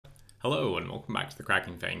Hello and welcome back to the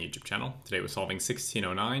Cracking Fang YouTube channel. Today we're solving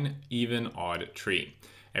 1609 even odd tree.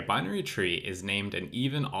 A binary tree is named an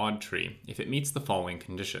even odd tree if it meets the following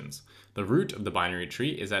conditions. The root of the binary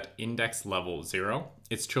tree is at index level 0,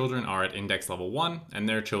 its children are at index level 1, and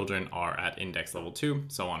their children are at index level 2,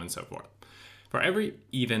 so on and so forth. For every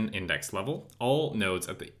even index level, all nodes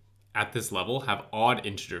at this level have odd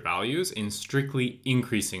integer values in strictly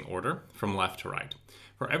increasing order from left to right.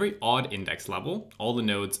 For every odd index level, all the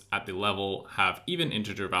nodes at the level have even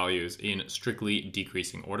integer values in strictly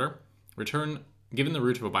decreasing order. Given the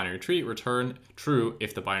root of a binary tree, return true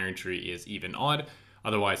if the binary tree is even odd,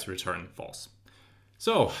 otherwise return false.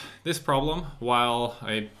 So this problem, while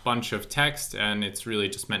a bunch of text and it's really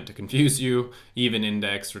just meant to confuse you, even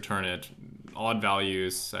index, return it, odd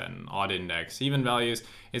values, and odd index, even values,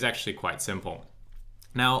 is actually quite simple.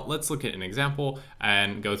 Now let's look at an example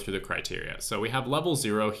and go through the criteria. So we have level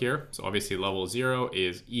 0 here. So obviously level 0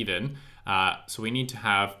 is even. So we need to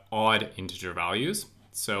have odd integer values.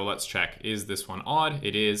 So let's check, is this one odd?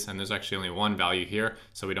 It is, and there's actually only one value here,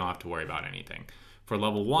 so we don't have to worry about anything. For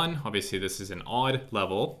level 1, obviously this is an odd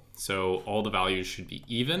level, so all the values should be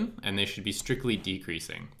even, and they should be strictly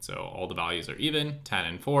decreasing. So all the values are even, 10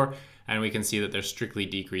 and 4, and we can see that they're strictly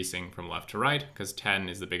decreasing from left to right, because 10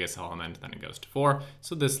 is the biggest element, then it goes to 4,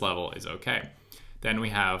 so this level is okay. Then we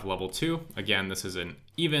have level 2, again this is an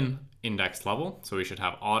even index level, so we should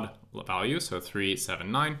have odd values, so 3, 7,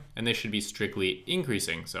 9, and they should be strictly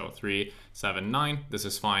increasing, so 3, 7, 9, this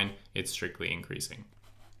is fine, it's strictly increasing.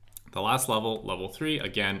 The last level, level 3,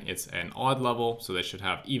 again, it's an odd level, so they should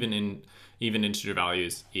have even integer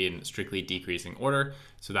values in strictly decreasing order.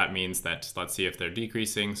 So that means that, let's see if they're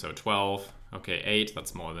decreasing, so 12, okay, 8,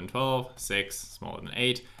 that's smaller than 12, 6, smaller than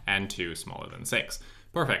 8, and 2, smaller than 6.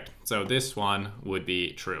 Perfect, so this one would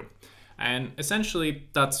be true. And essentially,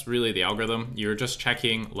 that's really the algorithm. You're just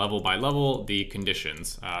checking level by level the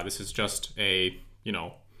conditions. This is just a,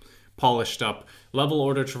 polished up level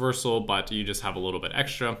order traversal, but you just have a little bit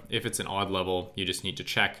extra. If it's an odd level, you just need to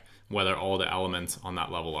check whether all the elements on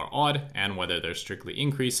that level are odd and whether they're strictly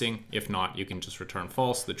increasing. If not, you can just return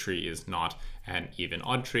false. The tree is not an even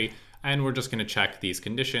odd tree. And we're just going to check these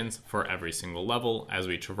conditions for every single level as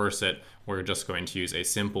we traverse it. We're just going to use a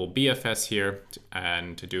simple BFS here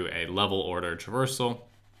and to do a level order traversal.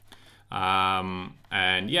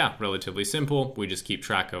 And yeah, relatively simple. We just keep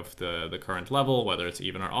track of the current level, whether it's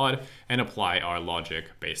even or odd, and apply our logic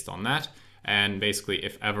based on that. And basically,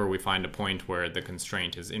 if ever we find a point where the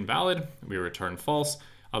constraint is invalid, we return false.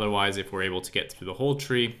 Otherwise, if we're able to get through the whole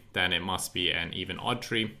tree, then it must be an even odd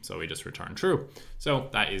tree, so we just return true. So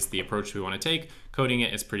that is the approach we want to take. Coding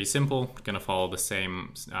it is pretty simple. Going to follow the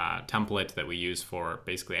same template that we use for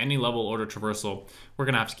basically any level order traversal. We're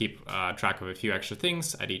going to have to keep track of a few extra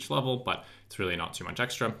things at each level, but it's really not too much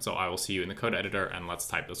extra. So I will see you in the code editor, and let's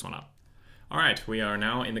type this one up. All right, we are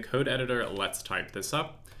now in the code editor. Let's type this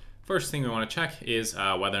up. First thing we want to check is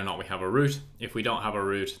whether or not we have a root. If we don't have a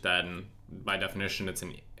root, then by definition, it's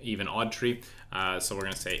an even odd tree. So we're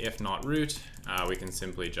going to say if not root, we can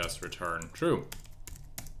simply just return true.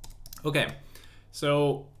 Okay,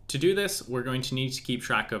 so to do this, we're going to need to keep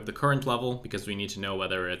track of the current level because we need to know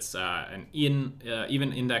whether it's an even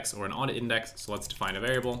index or an odd index. So let's define a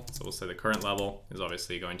variable. So we'll say the current level is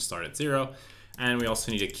obviously going to start at 0. And we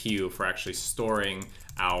also need a queue for actually storing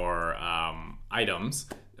our items.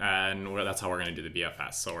 And that's how we're going to do the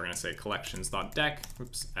BFS. So we're going to say collections.dec,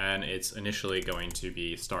 and it's initially going to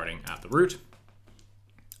be starting at the root.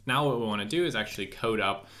 Now what we want to do is actually code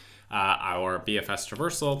up our BFS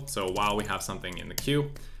traversal. So while we have something in the queue,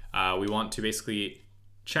 we want to basically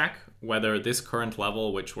check whether this current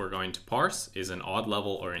level, which we're going to parse, is an odd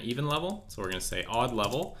level or an even level. So we're going to say odd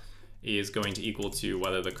level is going to equal to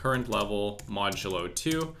whether the current level modulo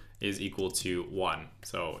 2 is equal to 1.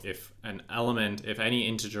 So if any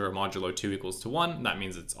integer modulo 2 equals to 1, that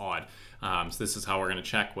means it's odd. So this is how we're going to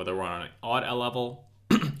check whether we're on an odd level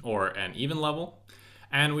or an even level.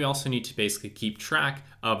 And we also need to basically keep track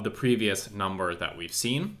of the previous number that we've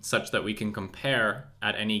seen, such that we can compare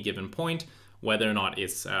at any given point whether or not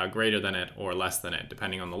it's greater than it or less than it,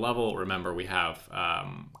 depending on the level. Remember, we have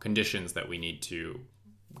conditions that we need to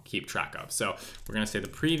keep track of. So we're going to say the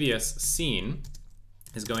previous scene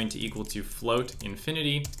is going to equal to float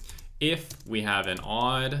infinity if we have an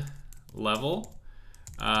odd level.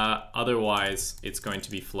 Otherwise, it's going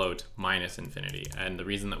to be float minus infinity. And the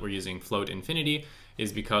reason that we're using float infinity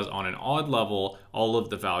is because on an odd level, all of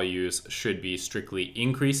the values should be strictly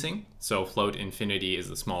increasing. So float infinity is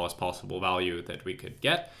the smallest possible value that we could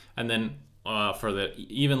get. And then for the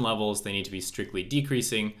even levels, they need to be strictly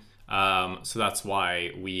decreasing. So that's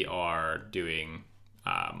why we are doing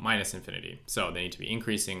minus infinity. So they need to be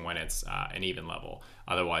increasing when it's an even level,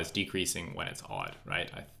 otherwise decreasing when it's odd, right?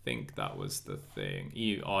 I think that was the thing.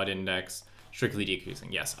 Odd index, strictly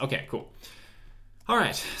decreasing. Yes, okay, cool. All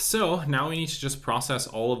right, so now we need to just process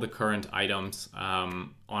all of the current items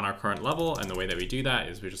on our current level, and the way that we do that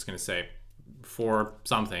is we're just going to say for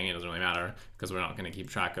something, it doesn't really matter because we're not going to keep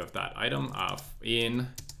track of that item, in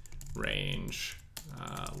range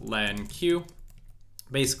len q.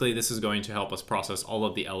 Basically, this is going to help us process all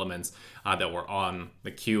of the elements that were on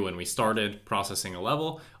the queue when we started processing a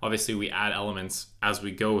level. Obviously, we add elements as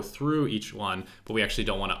we go through each one, but we actually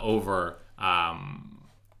don't want to over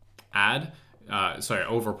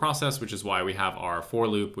process, which is why we have our for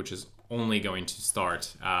loop, which is only going to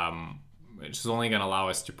start, which is only going to allow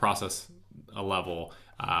us to process a level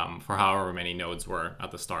for however many nodes were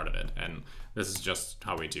at the start of it. And this is just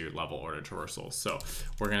how we do level order traversals. So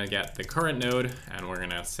we're going to get the current node, and we're going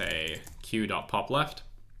to say q.popleft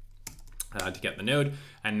to get the node.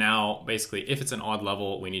 And now basically, if it's an odd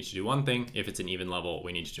level, we need to do one thing. If it's an even level,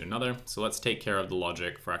 we need to do another. So let's take care of the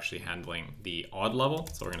logic for actually handling the odd level.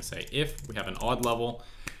 So we're going to say if we have an odd level,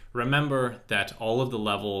 remember that all of the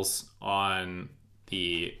levels on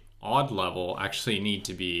the odd level actually need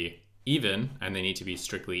to be even, and they need to be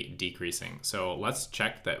strictly decreasing. So let's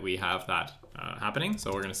check that we have that happening.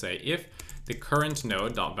 So we're going to say if the current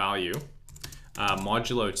node dot value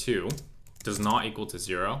modulo 2 does not equal to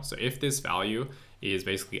 0. So if this value is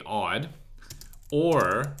basically odd,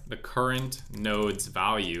 or the current node's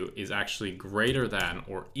value is actually greater than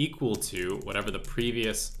or equal to whatever the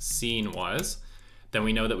previous scene was, then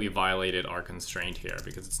we know that we violated our constraint here,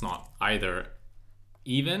 because it's not either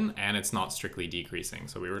even and it's not strictly decreasing.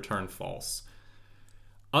 So we return false.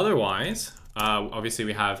 Otherwise, obviously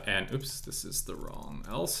we have an, oops, this is the wrong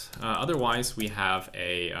else. Otherwise we have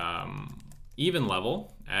a even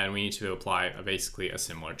level, and we need to apply basically a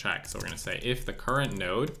similar check. So we're going to say if the current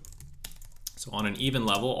node, so on an even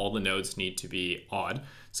level, all the nodes need to be odd.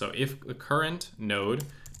 So if the current node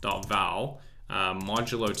dot val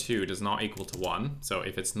modulo 2 does not equal to 1, so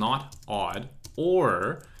if it's not odd,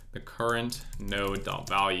 or the current node dot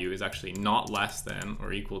value is actually not less than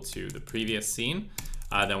or equal to the previous scene,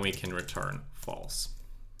 then we can return false.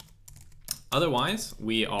 Otherwise,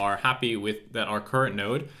 we are happy with that our current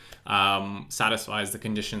node satisfies the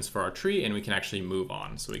conditions for our tree, and we can actually move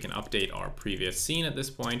on. So we can update our previous scene at this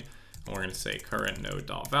point, and we're going to say current node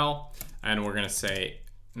dot val, and we're going to say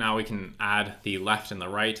now we can add the left and the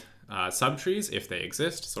right subtrees if they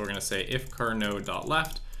exist. So we're going to say if cur node dot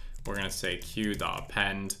left, we're going to say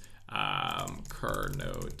q.append cur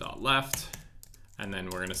node dot left, and then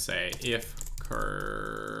we're going to say if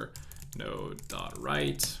cur node dot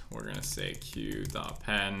right, we're going to say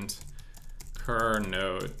q.append cur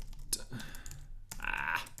node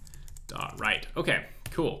dot right. Okay,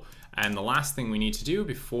 cool. And the last thing we need to do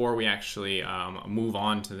before we actually move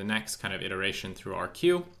on to the next kind of iteration through our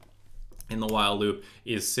queue in the while loop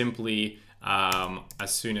is simply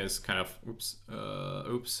as soon as kind of,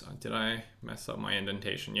 oops, did I mess up my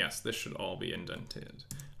indentation? Yes, this should all be indented.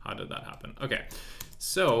 How did that happen? Okay,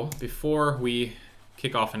 so before we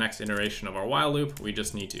kick off the next iteration of our while loop, we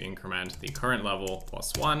just need to increment the current level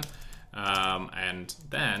plus 1. And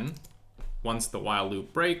then once the while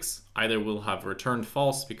loop breaks, either we'll have returned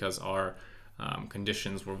false because our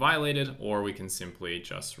conditions were violated, or we can simply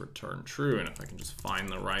just return true. And if I can just find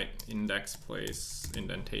the right index place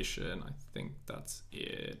indentation, I think that's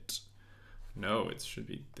it. No, it should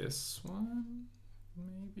be this one,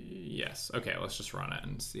 maybe. Yes, okay, let's just run it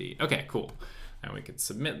and see. Okay, cool. And we could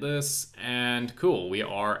submit this, and cool, we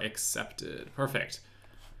are accepted. Perfect.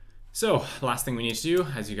 So last thing we need to do,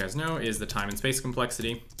 as you guys know, is the time and space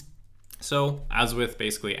complexity. So as with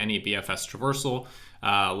basically any BFS traversal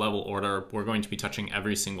level order, we're going to be touching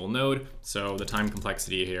every single node. So the time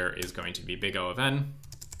complexity here is going to be big O of n,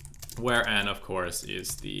 where n, of course,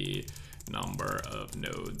 is the number of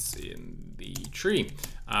nodes in the tree.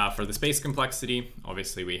 For the space complexity,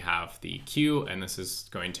 obviously we have the queue, and this is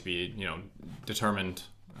going to be, determined.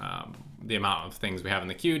 The amount of things we have in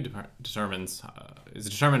the queue is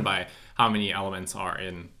determined by how many elements are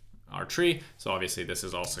in our tree. So obviously this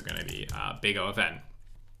is also going to be big O of n.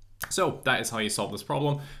 So that is how you solve this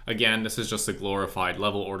problem. Again, this is just a glorified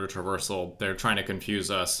level order traversal. They're trying to confuse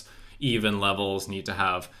us. Even levels need to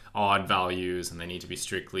have odd values, and they need to be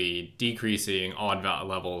strictly decreasing. Odd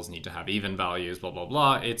levels need to have even values, blah, blah,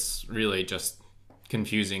 blah. It's really just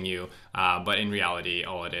confusing you, but in reality,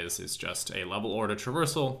 all it is just a level order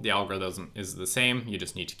traversal. The algorithm is the same. You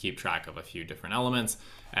just need to keep track of a few different elements,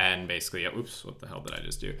 and basically, oops, what the hell did I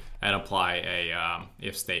just do? And apply a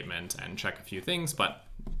if statement and check a few things, but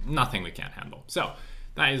nothing we can't handle. So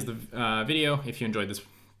that is the video. If you enjoyed this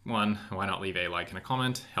one, why not leave a like and a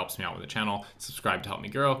comment? Helps me out with the channel. Subscribe to help me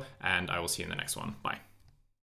grow, and I will see you in the next one. Bye.